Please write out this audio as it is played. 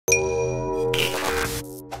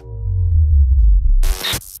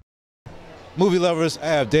movie lovers, I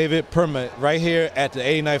have David Permut right here at the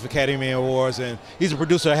 89th Academy Awards, and he's a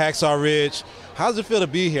producer of Hacksaw Ridge. How does it feel to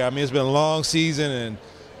be here? I mean, it's been a long season and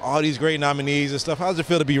all these great nominees and stuff. How does it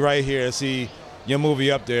feel to be right here and see your movie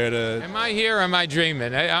up there? Am I here or am I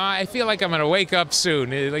dreaming? I feel like I'm going to wake up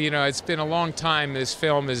soon. You know, it's been a long time. This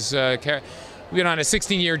film is we've been on a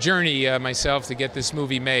 16-year journey myself to get this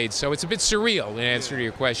movie made, so it's a bit surreal in answer to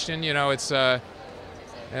your question. You know, it's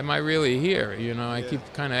am I really here? You know, I keep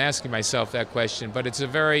kind of asking myself that question, but it's a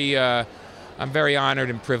very I'm very honored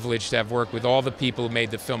and privileged to have worked with all the people who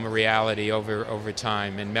made the film a reality over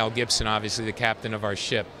time, and Mel Gibson, obviously the captain of our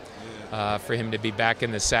ship. For him to be back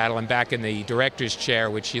in the saddle and back in the director's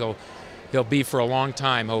chair, which he'll be for a long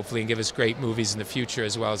time, hopefully, and give us great movies in the future,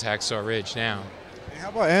 as well as Hacksaw Ridge now. How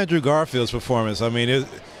about Andrew Garfield's performance? I mean,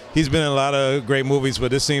 he's been in a lot of great movies,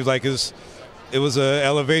 but this seems like it was an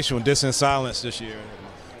elevation with Distant Silence this year.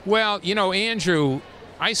 Well, you know, Andrew,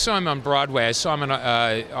 I saw him on Broadway. I saw him in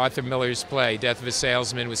Arthur Miller's play, Death of a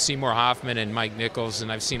Salesman, with Seymour Hoffman and Mike Nichols,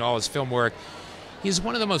 and I've seen all his film work. He's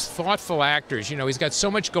one of the most thoughtful actors. You know, he's got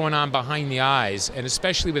so much going on behind the eyes, and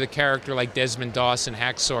especially with a character like Desmond Doss in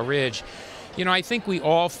Hacksaw Ridge. You know, I think we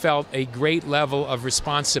all felt a great level of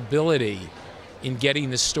responsibility in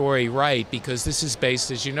getting the story right, because this is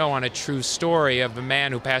based, as you know, on a true story of a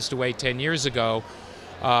man who passed away 10 years ago,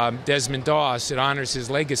 Desmond Doss. It honors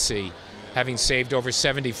his legacy, having saved over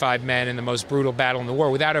 75 men in the most brutal battle in the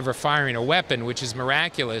war without ever firing a weapon, which is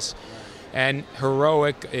miraculous and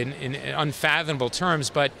heroic in unfathomable terms.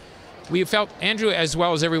 But we felt, Andrew, as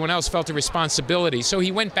well as everyone else, felt a responsibility. So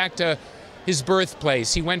he went back to his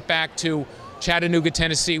birthplace. He went back to Chattanooga,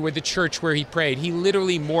 Tennessee, where the church where he prayed. He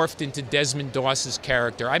literally morphed into Desmond Doss's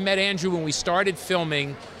character. I met Andrew when we started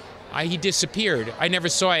filming. He disappeared. I never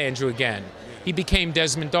saw Andrew again. He became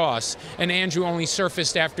Desmond Doss. And Andrew only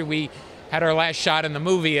surfaced after we had our last shot in the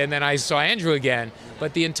movie, and then I saw Andrew again.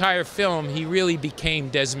 But the entire film, he really became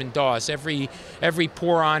Desmond Doss. Every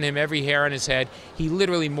pore on him, every hair on his head, he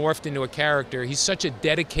literally morphed into a character. He's such a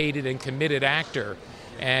dedicated and committed actor.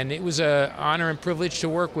 And it was an honor and privilege to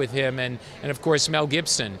work with him, and of course Mel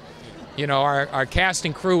Gibson. You know, our cast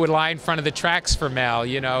and crew would lie in front of the tracks for Mel.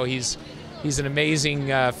 You know, he's an amazing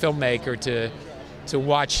filmmaker to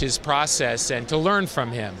watch his process and to learn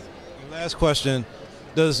from him. Last question.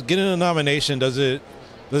 Does getting a nomination, does it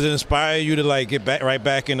inspire you to like get right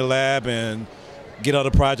back in the lab and get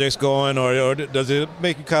other projects going, or does it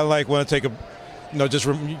make you kind of like want to take a, you know,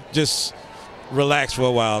 just relax for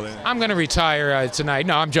a while? I'm going to retire tonight.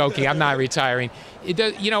 No, I'm joking. I'm not retiring.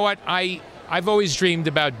 You know what? I've always dreamed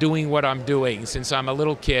about doing what I'm doing since I'm a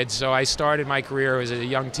little kid. So I started my career as a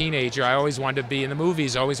young teenager. I always wanted to be in the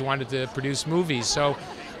movies. Always wanted to produce movies. So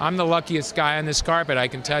I'm the luckiest guy on this carpet, I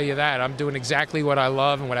can tell you that. I'm doing exactly what I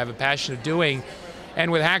love and what I have a passion of doing.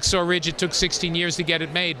 And with Hacksaw Ridge, it took 16 years to get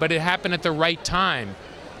it made, but it happened at the right time.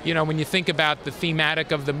 You know, when you think about the thematic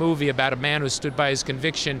of the movie, about a man who stood by his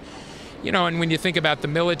conviction, you know, and when you think about the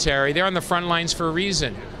military, they're on the front lines for a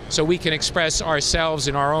reason. So we can express ourselves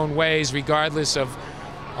in our own ways, regardless of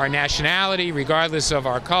our nationality, regardless of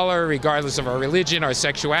our color, regardless of our religion, our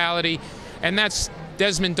sexuality. And that's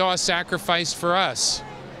Desmond Doss sacrificed for us.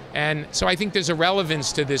 And so I think there's a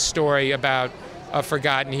relevance to this story about a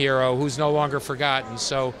forgotten hero who's no longer forgotten.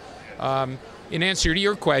 So in answer to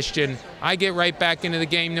your question, I get right back into the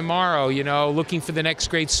game tomorrow, you know, looking for the next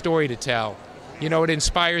great story to tell. You know, it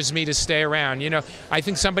inspires me to stay around. You know, I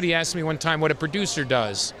think somebody asked me one time what a producer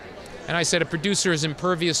does. And I said a producer is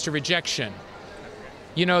impervious to rejection.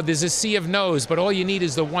 You know, there's a sea of no's, but all you need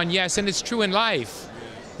is the one yes. And it's true in life.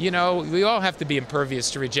 You know, we all have to be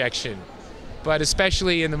impervious to rejection. But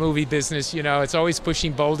especially in the movie business, you know, it's always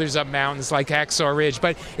pushing boulders up mountains like Hacksaw Ridge.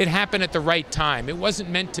 But it happened at the right time. It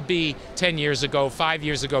wasn't meant to be 10 years ago, 5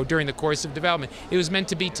 years ago, during the course of development. It was meant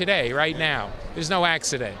to be today, right now. There's no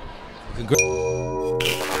accident.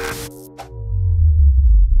 Congrats.